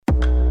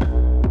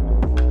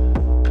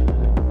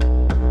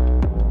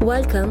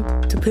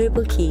Welcome to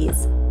Purple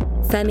Keys,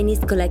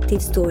 feminist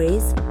collective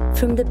stories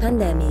from the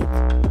pandemic.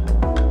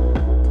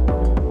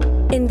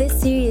 In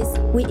this series,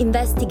 we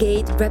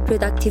investigate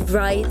reproductive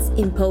rights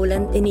in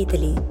Poland and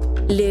Italy,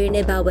 learn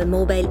about a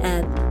mobile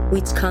app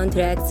which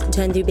counteracts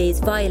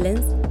gender-based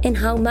violence, and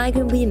how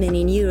migrant women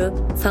in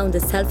Europe found a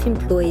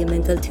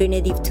self-employment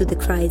alternative to the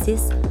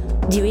crisis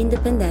during the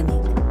pandemic.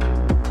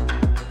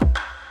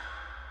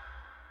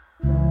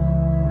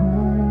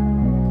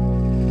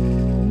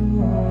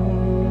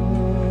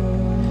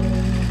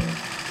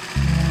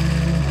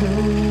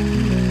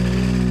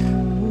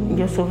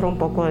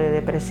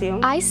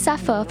 I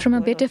suffer from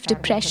a bit of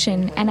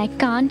depression and I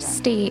can't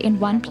stay in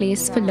one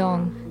place for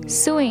long.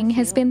 Sewing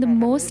has been the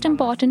most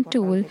important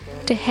tool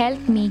to help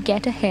me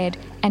get ahead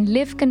and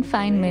live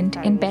confinement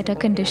in better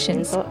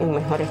conditions.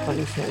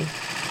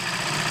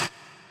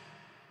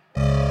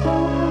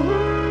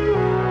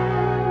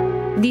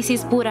 This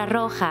is Pura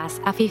Rojas,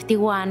 a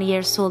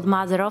 51-year-old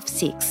mother of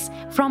 6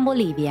 from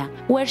Bolivia,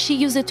 where she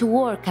used to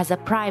work as a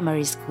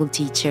primary school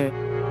teacher.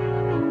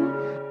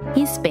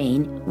 In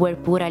Spain, where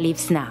Pura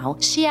lives now,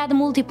 she had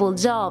multiple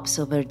jobs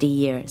over the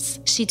years.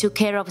 She took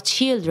care of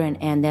children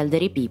and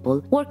elderly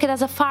people, worked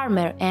as a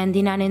farmer and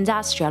in an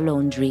industrial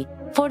laundry.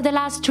 For the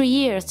last 3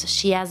 years,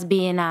 she has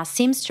been a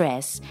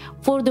seamstress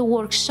for the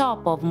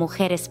workshop of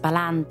Mujeres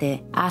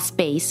Palante, a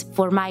space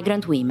for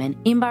migrant women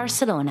in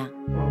Barcelona.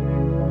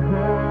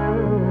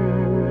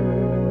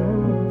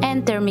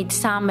 Enter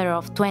midsummer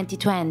of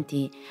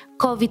 2020,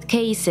 COVID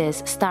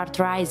cases start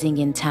rising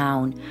in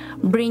town,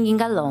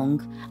 bringing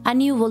along a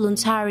new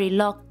voluntary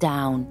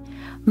lockdown.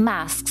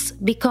 Masks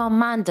become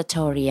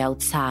mandatory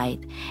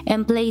outside,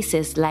 and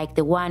places like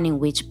the one in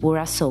which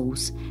Pura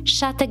sews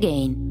shut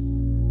again.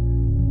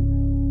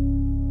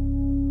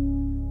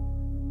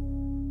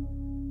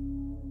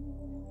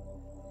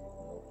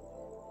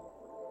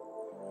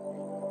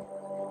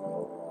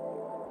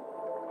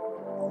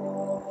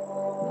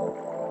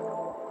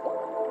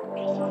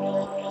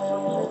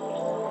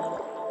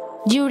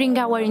 During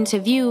our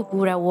interview,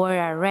 Pura wore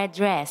a red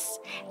dress,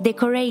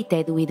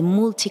 decorated with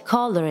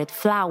multicolored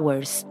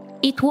flowers.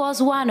 It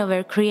was one of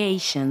her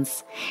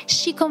creations.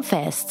 She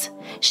confessed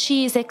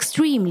she is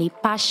extremely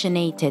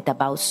passionate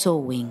about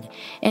sewing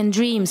and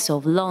dreams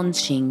of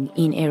launching,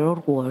 in her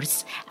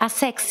words, a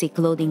sexy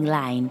clothing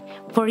line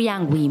for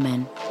young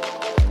women.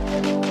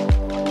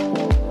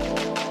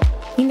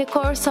 In the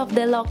course of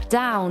the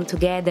lockdown,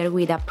 together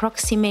with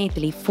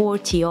approximately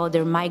 40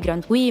 other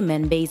migrant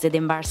women based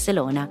in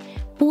Barcelona,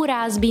 Pura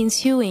has been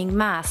sewing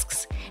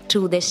masks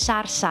through the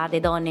Xarxa de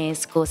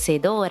Dones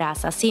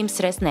Cosedoras, a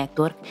seamstress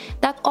network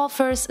that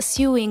offers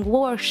sewing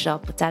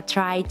workshops that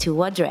try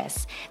to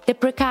address the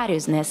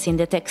precariousness in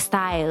the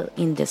textile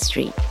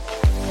industry.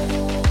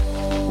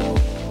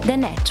 The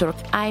network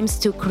aims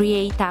to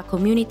create a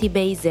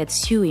community-based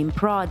sewing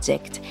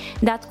project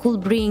that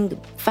could bring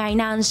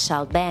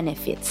financial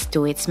benefits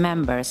to its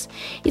members.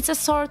 It's a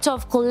sort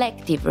of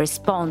collective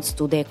response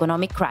to the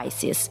economic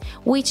crisis,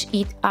 which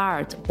hit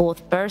hard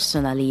both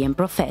personally and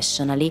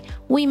professionally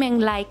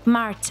women like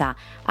Marta,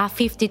 a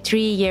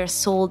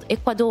 53-year-old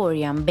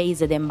Ecuadorian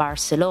based in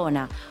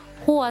Barcelona,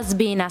 who has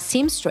been a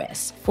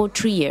seamstress for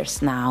 3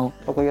 years now.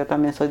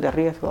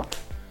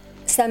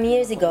 Some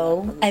years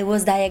ago, I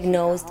was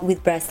diagnosed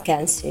with breast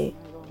cancer.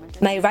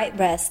 My right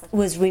breast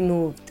was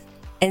removed,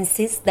 and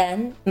since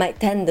then, my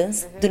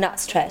tendons do not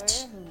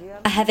stretch.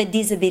 I have a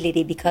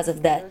disability because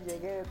of that.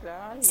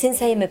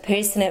 Since I am a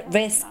person at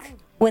risk,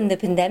 when the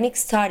pandemic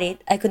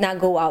started, I could not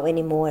go out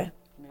anymore.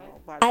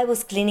 I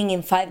was cleaning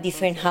in 5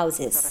 different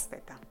houses.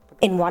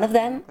 In one of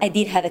them, I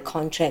did have a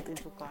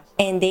contract,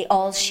 and they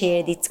all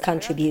shared its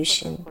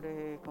contribution.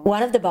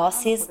 One of the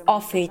bosses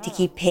offered to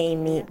keep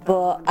paying me,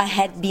 but I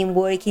had been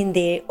working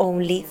there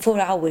only 4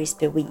 hours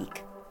per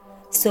week.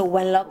 So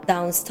when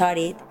lockdown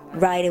started,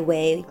 right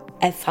away,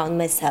 I found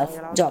myself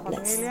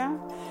jobless.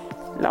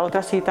 La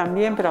otra sí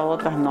también, pero a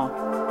otras no.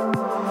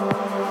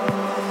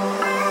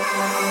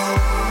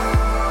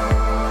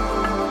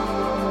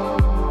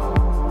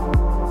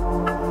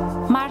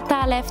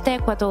 Marta left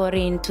Ecuador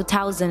in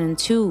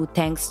 2002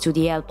 thanks to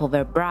the help of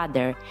her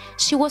brother.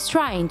 She was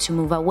trying to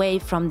move away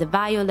from the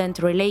violent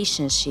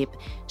relationship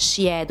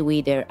she had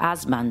with her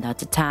husband at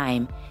the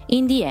time.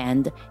 In the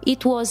end,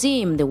 it was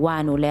him the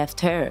one who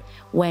left her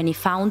when he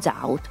found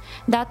out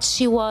that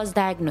she was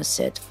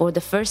diagnosed for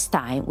the first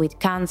time with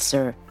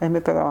cancer.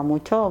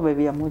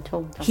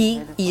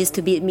 He used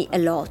to beat me a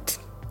lot.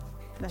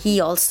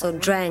 He also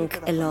drank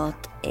a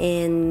lot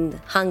and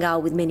hung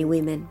out with many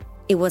women.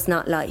 It was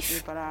not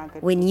life.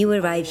 When you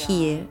arrive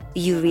here,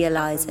 you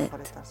realize it.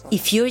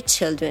 If your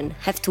children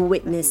have to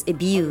witness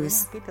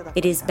abuse,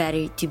 it is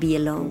better to be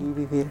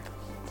alone.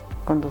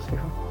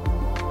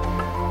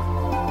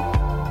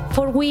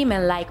 For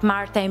women like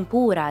Marta and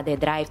Pura, the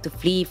drive to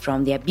flee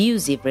from the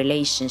abusive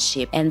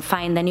relationship and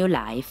find a new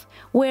life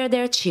were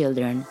their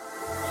children.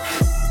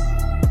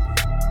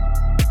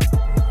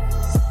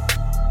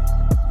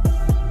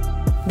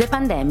 The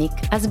pandemic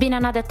has been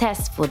another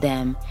test for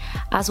them,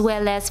 as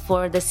well as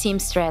for the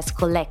Seamstress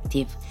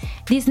Collective.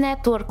 This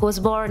network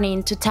was born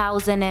in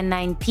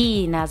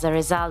 2019 as a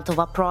result of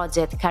a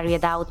project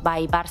carried out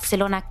by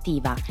Barcelona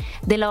Activa,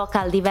 the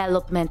local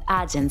development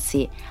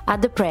agency.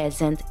 At the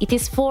present, it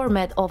is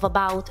formed of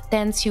about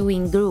 10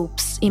 sewing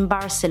groups in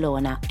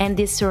Barcelona and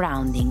its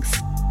surroundings.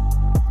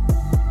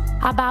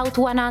 About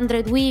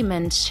 100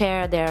 women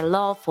share their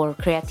love for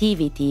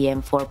creativity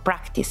and for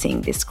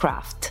practicing this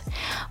craft.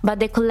 But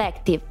the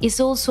collective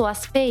is also a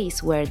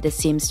space where the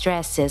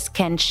seamstresses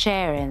can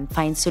share and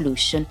find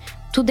solutions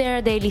to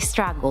their daily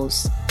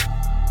struggles.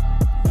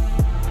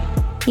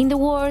 In the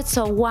words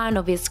of one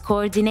of its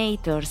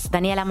coordinators,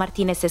 Daniela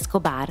Martinez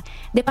Escobar,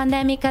 the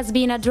pandemic has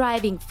been a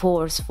driving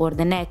force for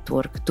the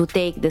network to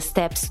take the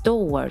steps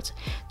towards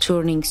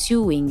turning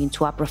sewing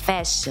into a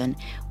profession,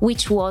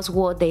 which was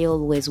what they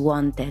always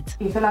wanted.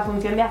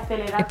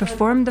 It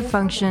performed the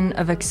function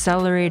of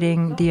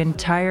accelerating the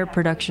entire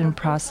production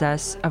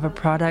process of a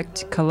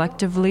product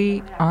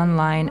collectively,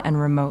 online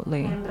and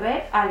remotely.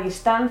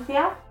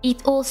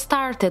 It all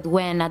started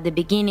when, at the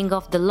beginning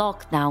of the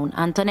lockdown,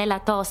 Antonella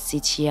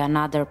Tossici,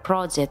 another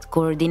project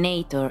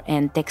coordinator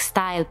and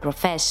textile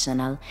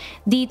professional,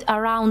 did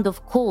a round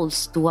of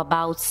calls to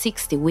about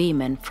 60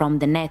 women from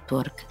the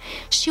network.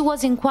 She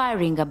was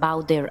inquiring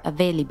about their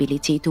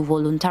availability to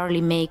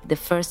voluntarily make the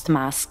first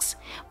masks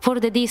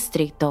for the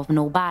district of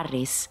Nou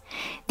Barris.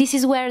 This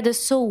is where the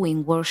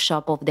sewing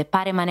workshop of the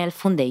Pare Manel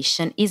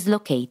Foundation is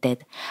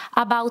located.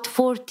 About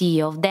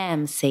 40 of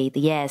them said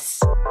yes.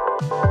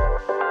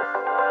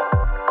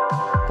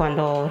 When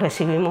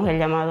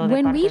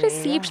we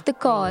received the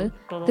call,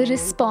 the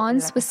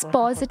response was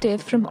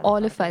positive from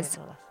all of us.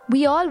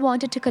 We all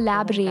wanted to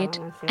collaborate,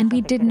 and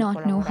we did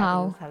not know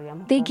how.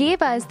 They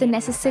gave us the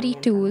necessary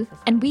tool,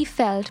 and we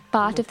felt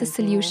part of the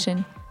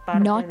solution,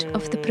 not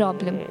of the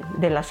problem.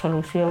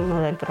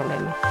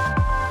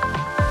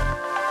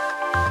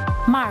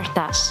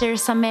 Marta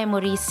shares a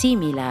memory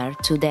similar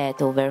to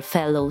that of her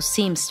fellow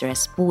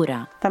seamstress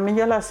Pura. También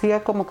yo lo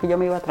hacía como que yo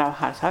me iba a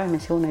trabajar, ¿sabes? Me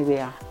hacía una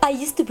idea. I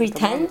used to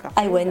pretend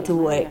I went to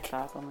work.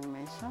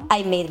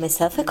 I made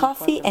myself a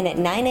coffee, and at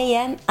 9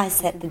 a.m. I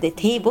sat at the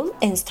table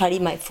and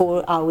started my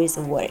 4 hours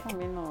of work.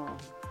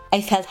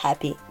 I felt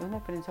happy.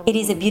 It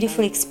is a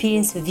beautiful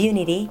experience of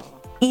unity,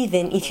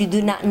 even if you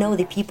do not know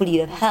the people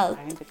you have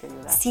helped.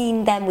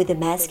 Seeing them with the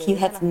mask you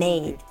have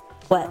made,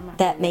 well,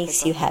 that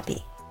makes you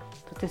happy.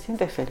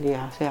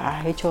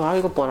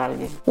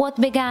 What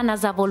began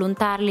as a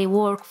voluntary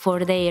work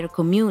for their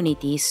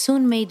community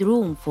soon made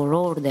room for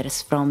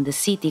orders from the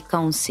city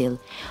council,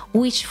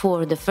 which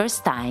for the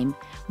first time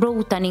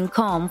brought an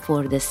income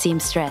for the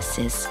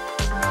seamstresses.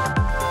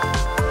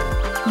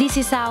 This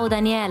is how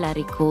Daniela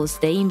recalls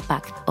the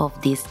impact of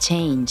this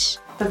change.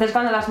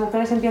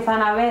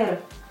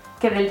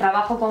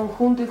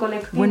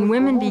 When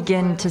women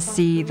begin to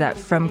see that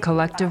from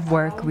collective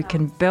work we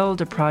can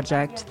build a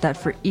project that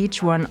for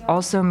each one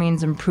also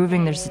means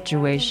improving their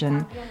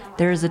situation,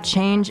 there is a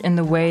change in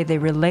the way they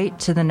relate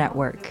to the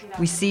network.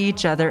 We see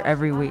each other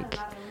every week.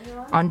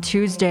 On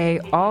Tuesday,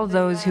 all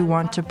those who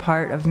want to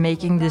part of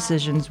making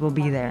decisions will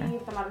be there.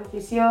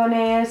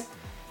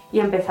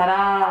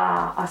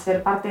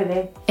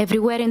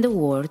 Everywhere in the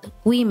world,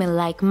 women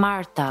like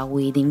Marta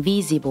with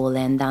invisible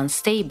and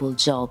unstable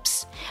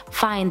jobs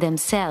find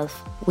themselves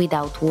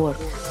without work.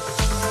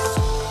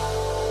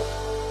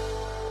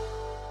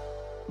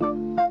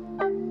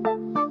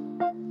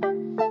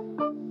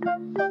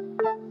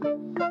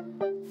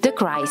 The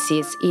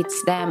crisis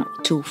hits them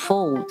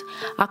twofold.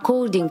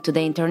 According to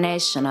the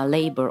International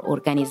Labour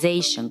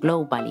Organization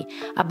globally,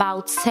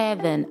 about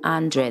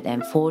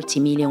 740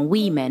 million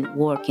women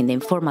work in the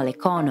informal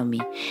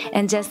economy,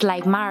 and just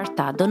like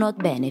Marta, do not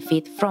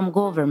benefit from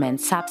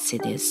government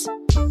subsidies.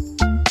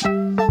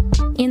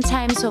 In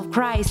times of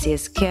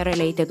crisis,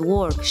 care-related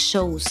work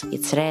shows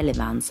its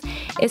relevance,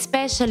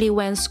 especially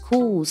when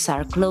schools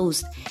are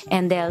closed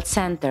and the health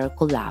center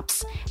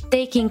collapse.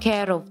 Taking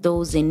care of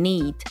those in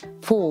need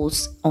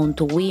falls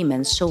onto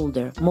women's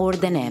shoulders more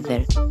than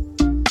ever.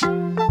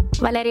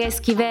 Valeria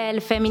Esquivel,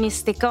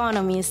 feminist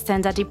economist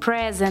and at the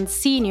present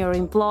senior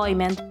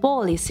employment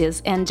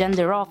policies and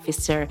gender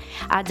officer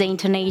at the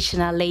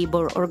International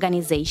Labour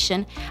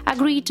Organization,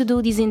 agreed to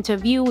do this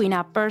interview in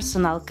a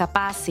personal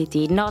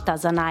capacity, not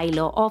as an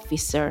ILO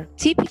officer.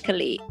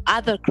 Typically,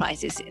 other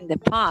crises in the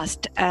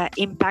past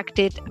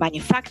impacted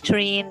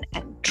manufacturing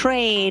and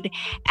trade,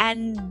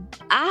 and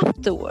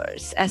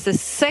afterwards, as a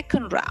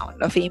second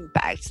round of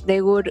impacts,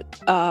 they would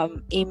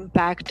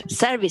impact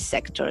service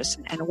sectors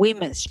and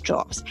women's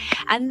jobs.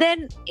 And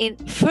then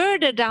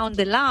further down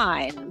the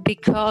line,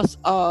 because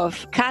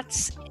of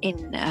cuts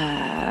in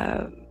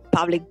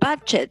public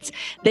budgets,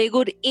 they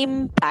would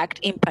impact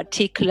in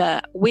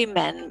particular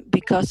women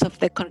because of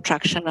the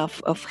contraction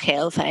of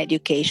health and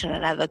education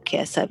and other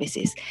care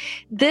services.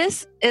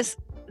 This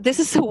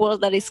is a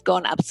world that is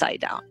gone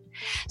upside down.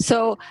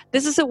 So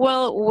this is a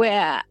world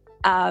where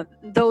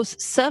those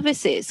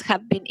services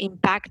have been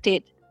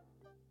impacted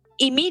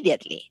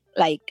immediately,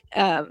 like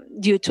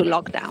due to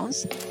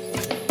lockdowns.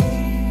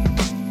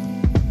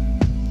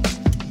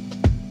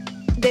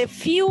 The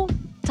few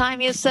time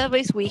use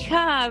surveys we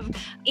have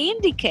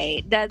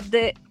indicate that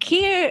the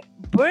care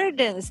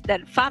burdens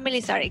that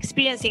families are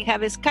experiencing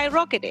have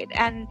skyrocketed,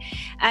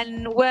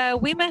 and where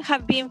women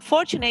have been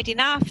fortunate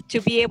enough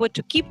to be able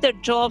to keep their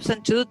jobs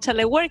and to do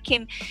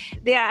teleworking,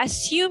 they are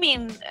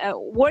assuming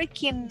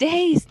working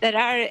days that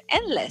are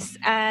endless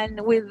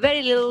and with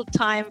very little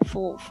time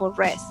for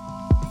rest.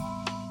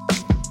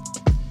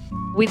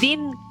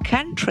 Within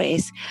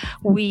countries,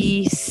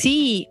 we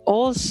see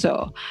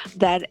also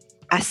that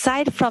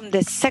aside from the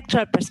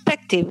sectoral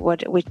perspective,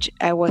 which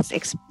I was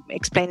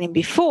explaining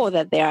before,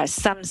 that there are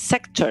some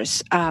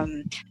sectors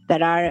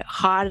that are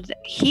hard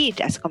hit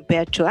as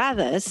compared to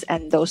others,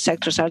 and those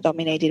sectors are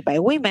dominated by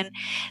women,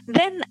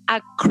 then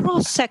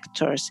across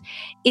sectors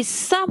is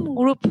some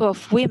group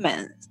of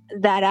women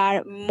that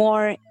are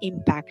more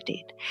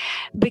impacted,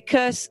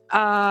 because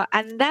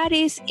and that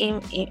is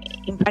in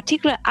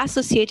particular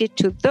associated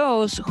to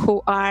those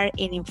who are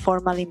in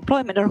informal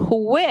employment or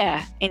who were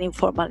in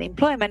informal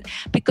employment,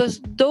 because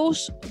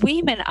those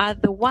women are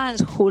the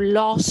ones who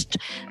lost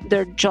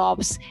their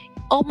jobs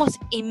almost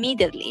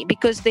immediately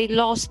because they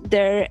lost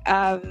their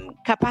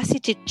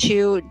capacity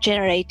to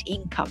generate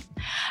income.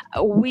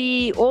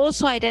 We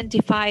also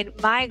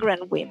identified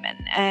migrant women,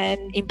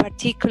 and in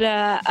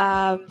particular,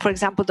 for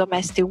example,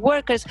 domestic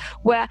workers,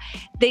 where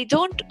they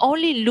don't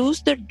only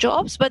lose their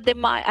jobs, but they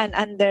might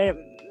and their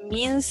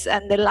means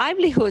and their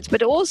livelihoods,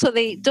 but also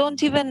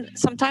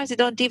sometimes they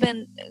don't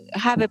even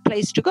have a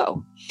place to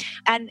go.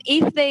 And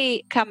if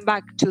they come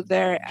back to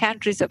their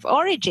countries of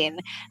origin,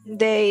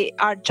 they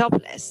are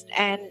jobless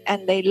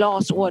and they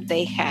lost what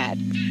they had.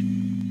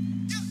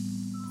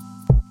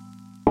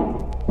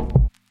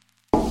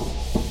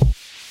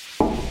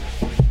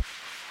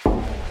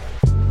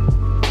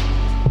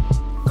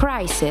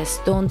 Crises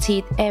don't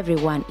hit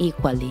everyone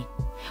equally,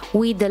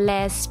 with the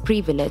less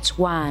privileged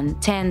one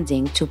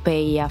tending to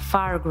pay a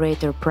far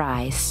greater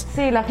price.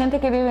 Sí, la gente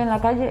que vive en la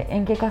calle,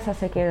 ¿en qué casa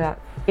se queda?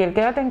 Y el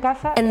quédate en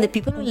casa. And the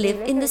people who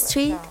live in the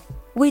street,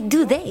 where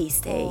do they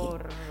stay?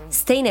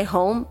 Staying at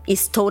home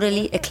is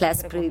totally a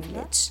class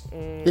privilege.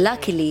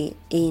 Luckily,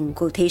 in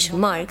quotation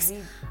marks,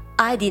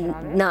 I did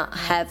not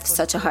have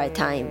such a hard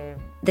time.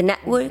 The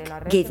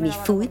network gave me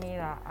food,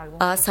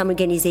 some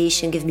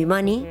organization gave me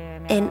money,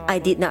 and I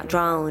did not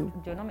drown.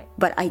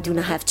 But I do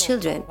not have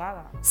children.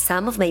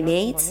 Some of my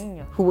mates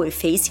who were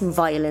facing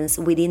violence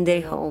within their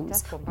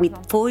homes with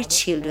 4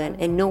 children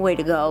and nowhere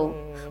to go,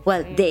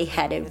 well, they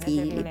had a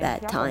really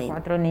bad time.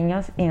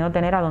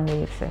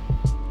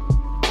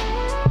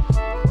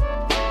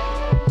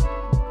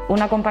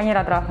 Una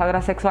compañera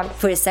trabajadora sexual.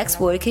 For a sex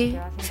worker,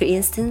 for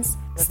instance,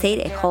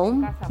 stay at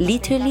home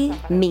literally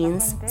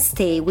means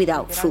stay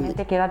without food.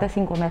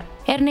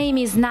 Her name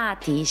is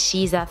Nati.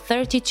 She's a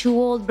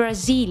 32-year-old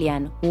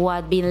Brazilian who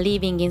had been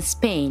living in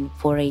Spain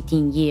for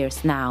 18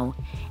 years now.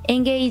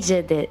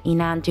 Engaged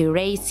in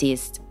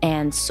anti-racist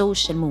and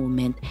social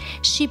movement,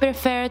 she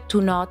preferred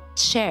to not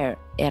share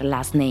her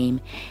last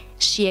name.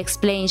 She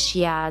explained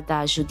she had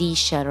a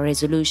judicial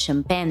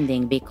resolution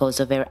pending because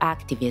of her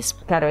activism.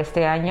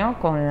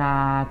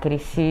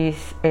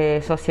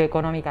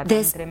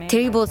 This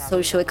terrible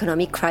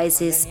socio-economic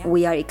crisis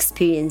we are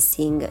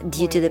experiencing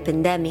due to the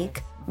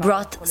pandemic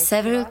brought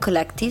several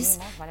collectives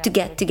to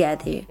get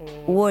together,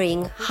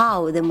 worrying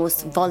how the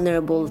most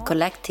vulnerable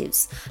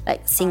collectives,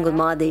 like single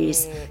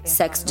mothers,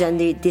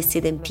 sex-gender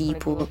dissident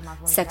people,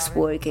 sex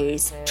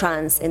workers,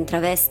 trans and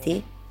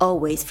travesti,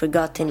 always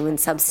forgotten when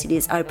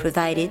subsidies are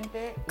provided,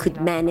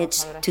 could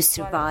manage to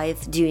survive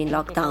during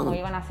lockdown.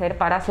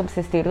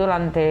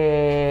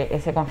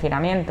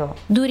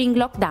 During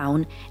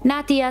lockdown,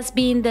 Nati has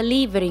been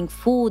delivering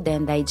food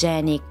and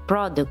hygienic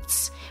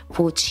products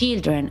for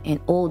children and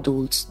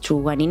adults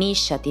through an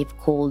initiative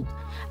called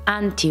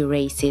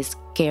Anti-Racist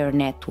Care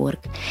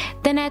Network.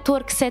 The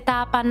network set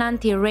up an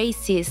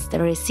anti-racist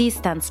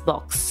resistance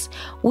box,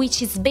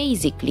 which is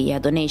basically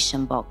a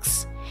donation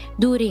box.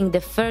 During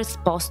the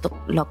first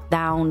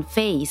post-lockdown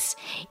phase,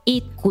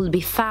 it could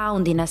be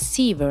found in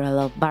several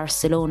of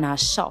Barcelona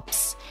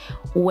shops,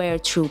 where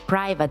through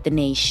private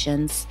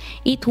donations,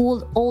 it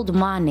would hold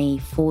money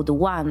for the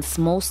ones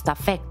most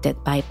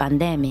affected by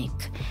pandemic.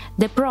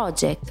 The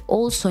project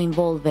also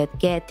involved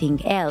getting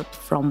help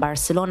from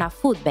Barcelona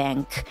Food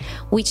Bank,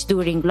 which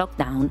during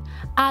lockdown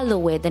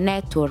allowed the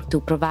network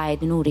to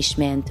provide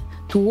nourishment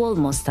to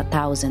almost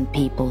 1,000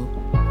 people.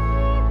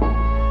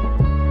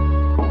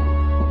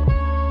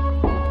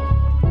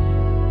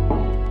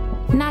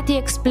 Nati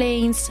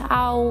explains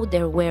how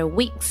there were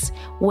weeks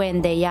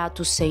when they had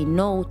to say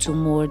no to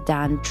more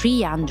than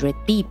 300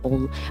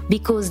 people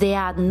because they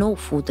had no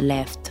food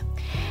left.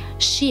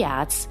 She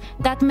adds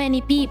that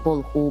many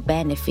people who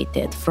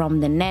benefited from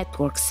the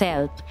network's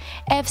help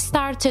have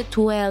started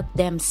to help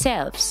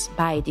themselves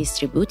by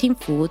distributing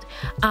food,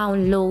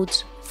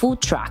 unloads,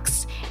 food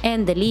trucks,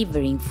 and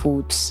delivering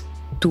foods.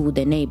 to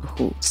the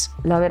neighborhoods.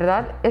 La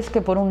verdad es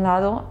que por un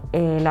lado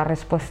la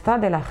respuesta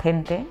de la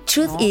gente.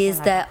 Truth is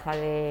that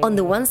on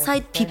the one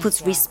side,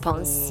 people's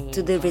response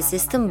to the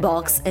resistance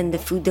box and the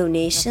food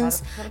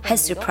donations has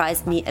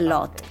surprised me a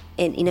lot,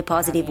 and in a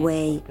positive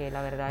way.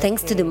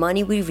 Thanks to the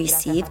money we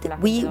received,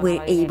 we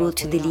were able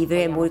to deliver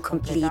a more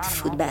complete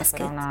food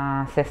basket.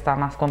 Una cesta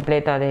más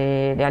completa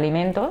de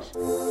alimentos.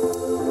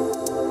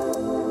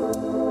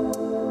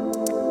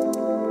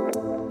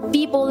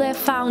 People have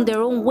found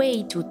their own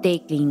way to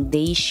tackling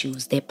the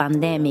issues the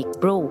pandemic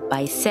brought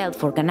by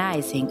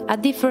self-organizing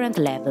at different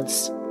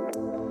levels.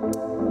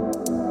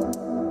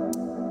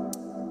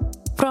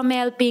 From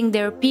helping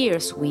their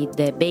peers with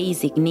the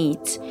basic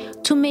needs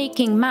to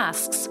making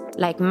masks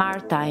like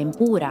Marta and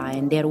Pura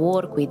and their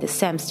work with the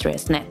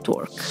Seamstress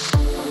Network.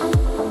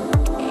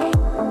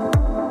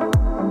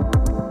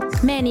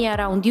 Many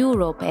around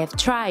Europe have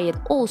tried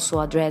also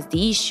address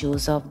the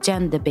issues of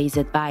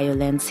gender-based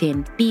violence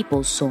in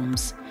people's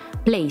homes,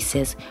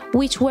 places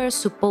which were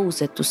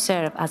supposed to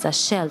serve as a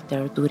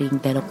shelter during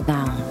the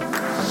lockdown.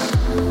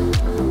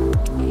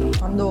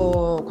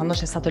 Quando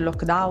c'è stato il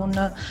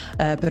lockdown,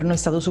 per noi è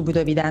stato subito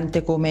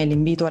evidente come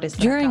l'invito a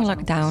restare a casa. During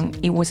lockdown,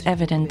 it was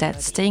evident that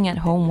staying at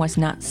home was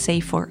not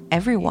safe for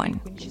everyone.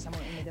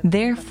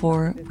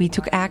 Therefore, we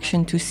took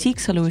action to seek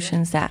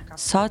solutions that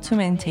sought to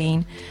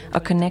maintain a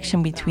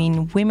connection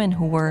between women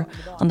who were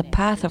on the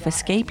path of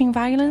escaping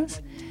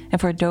violence and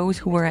for those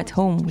who were at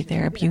home with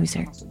their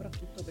abuser.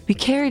 We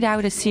carried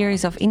out a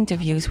series of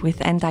interviews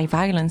with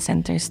anti-violence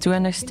centers to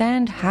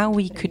understand how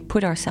we could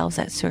put ourselves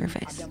at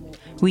service.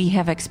 We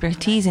have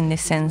expertise in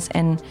this sense,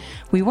 and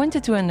we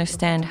wanted to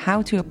understand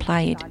how to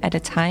apply it at a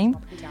time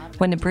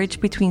when the bridge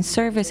between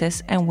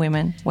services and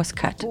women was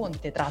cut. Il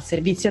ponte tra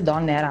servizi e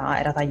donne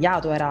era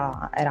tagliato,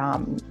 era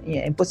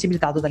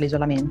impossibilitato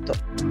dall'isolamento.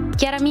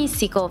 Chiara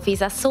Missikov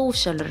is a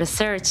social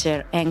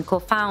researcher and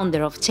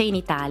co-founder of Chain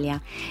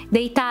Italia,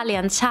 the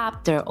Italian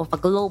chapter of a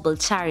global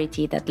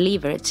charity that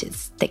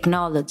leverages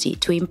technology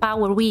to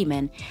empower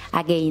women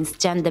against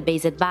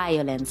gender-based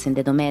violence in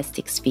the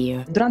domestic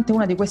sphere. Durante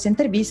una di queste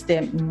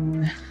interviste,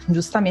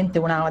 giustamente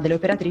una delle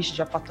operatrici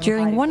ci ha fatto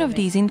During one of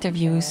these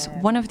interviews,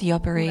 one of the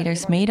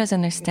operators made us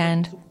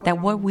understand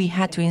that what we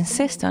had to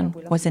insist on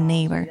was a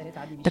neighbor,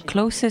 the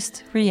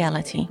closest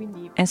reality.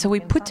 And so we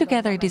put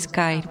together this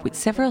guide with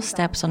several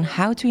steps on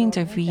how to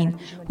intervene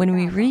when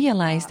we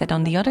realize that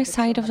on the other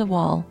side of the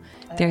wall,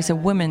 there's a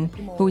woman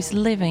who is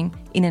living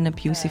in an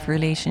abusive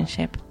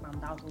relationship.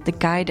 The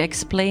guide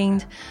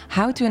explained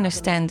how to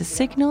understand the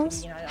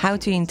signals, how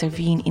to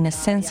intervene in a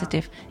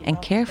sensitive and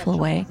careful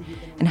way,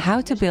 and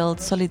how to build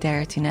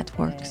solidarity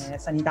networks.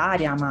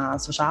 Sanitaria, ma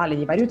sociale,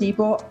 di vario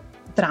tipo,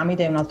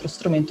 tramite un altro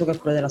strumento che è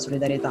quello della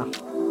solidarietà.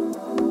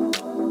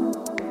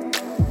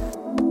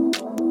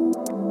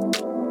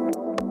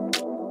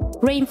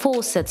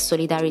 Reinforced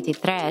solidarity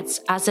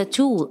threads as a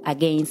tool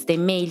against the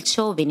male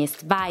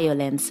chauvinist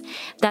violence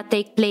that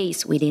take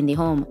place within the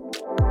home.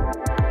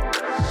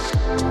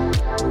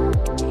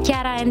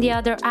 Chiara and the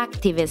other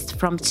activists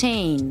from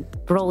Chain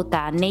wrote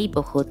a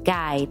neighborhood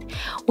guide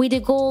with the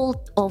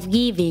goal of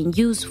giving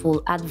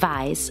useful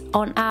advice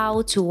on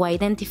how to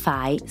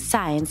identify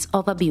signs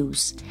of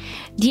abuse.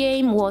 The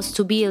aim was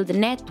to build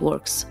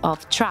networks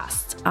of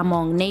trust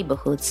among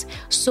neighborhoods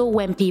so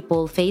when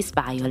people face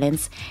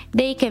violence,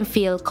 they can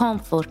feel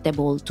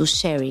comfortable to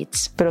share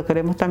it. Pero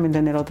queremos también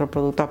tener otro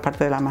producto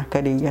aparte de las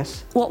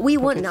mascarillas. What we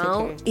want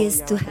now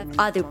is to have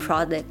other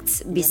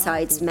products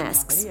besides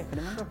masks.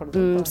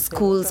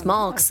 Schools,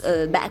 mocks,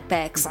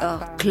 backpacks,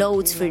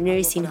 clothes for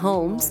nursing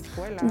homes.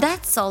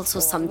 That's also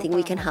something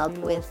we can help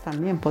with.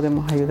 También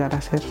podemos ayudar a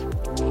hacer.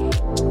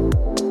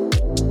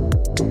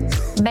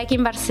 Back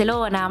in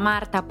Barcelona,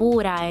 Marta,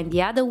 Pura and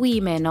the other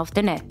women of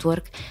the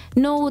network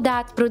know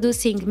that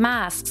producing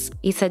masks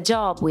is a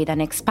job with an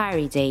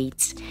expiry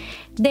date.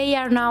 They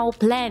are now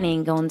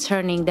planning on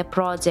turning the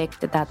project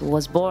that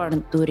was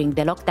born during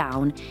the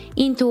lockdown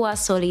into a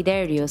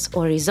solidarious,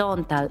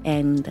 horizontal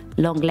and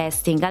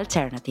long-lasting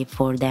alternative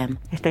for them.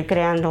 Estoy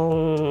creando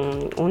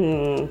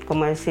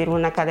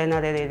una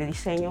cadena de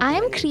diseño. I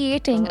am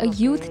creating a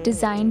youth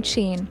design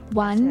chain,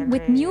 one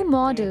with new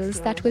models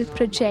that will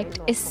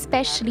project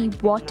especially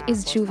what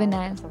is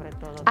juvenile.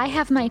 I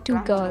have my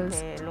 2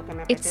 girls.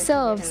 It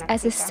serves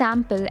as a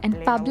sample and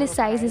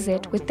publicizes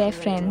it with their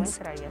friends.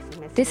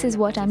 This is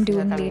what I'm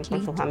doing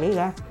lately.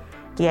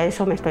 Y a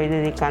eso me estoy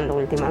dedicando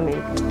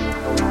últimamente.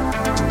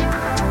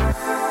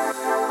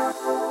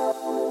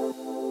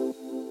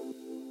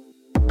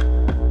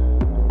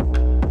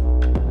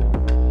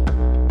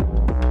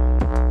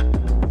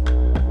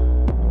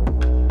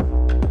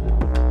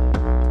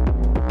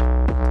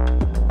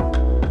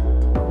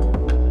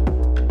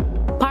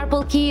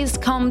 Keys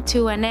come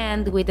to an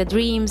end with the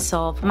dreams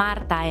of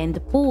Marta and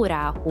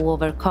Pura, who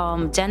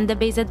overcome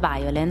gender-based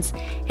violence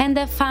and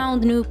have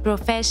found new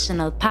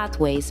professional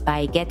pathways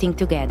by getting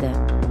together.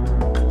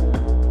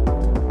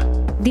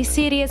 This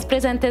series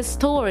presented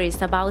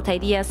stories about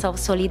ideas of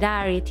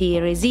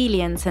solidarity,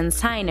 resilience, and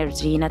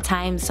synergy in a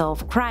times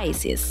of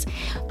crisis,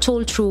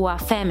 told through a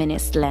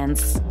feminist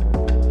lens.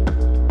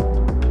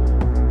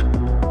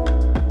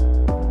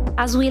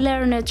 As we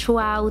learned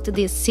throughout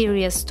these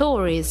serious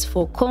stories,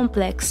 for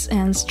complex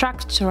and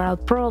structural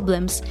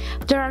problems,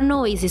 there are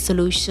no easy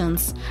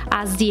solutions,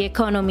 as the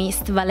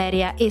economist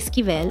Valeria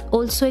Esquivel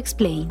also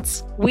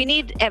explains. We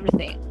need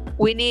everything.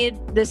 We need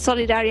the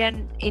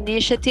Solidarian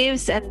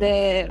initiatives and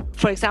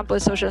for example,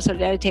 social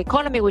solidarity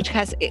economy, which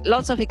has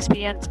lots of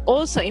experience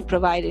also in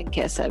providing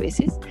care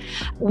services.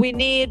 We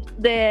need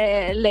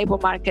the labor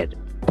market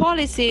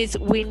policies,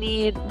 we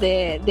need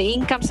the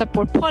income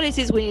support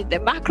policies, we need the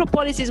macro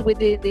policies, we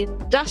need the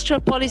industrial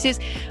policies.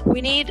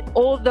 We need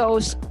all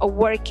those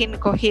working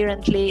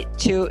coherently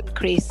to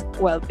increase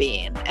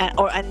well-being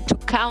and to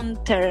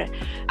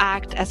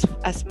counteract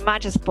as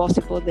much as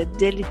possible the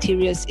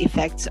deleterious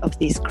effects of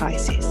this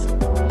crisis.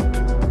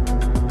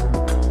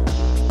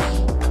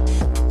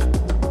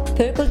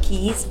 Purple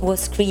Keys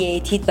was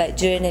created by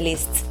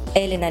journalists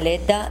Elena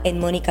Ledda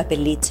and Monica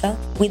Pelliccia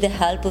with the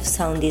help of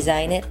sound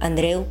designer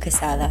Andreu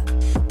Quesada.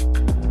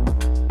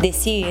 The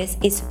series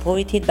is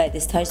supported by the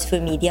Stars for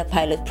Media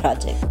pilot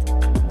project.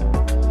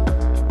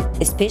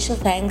 A special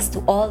thanks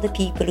to all the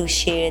people who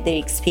share their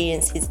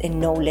experiences and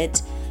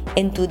knowledge,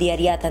 and to the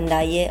Ariata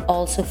Ndaye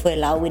also for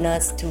allowing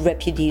us to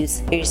reproduce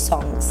her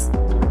songs.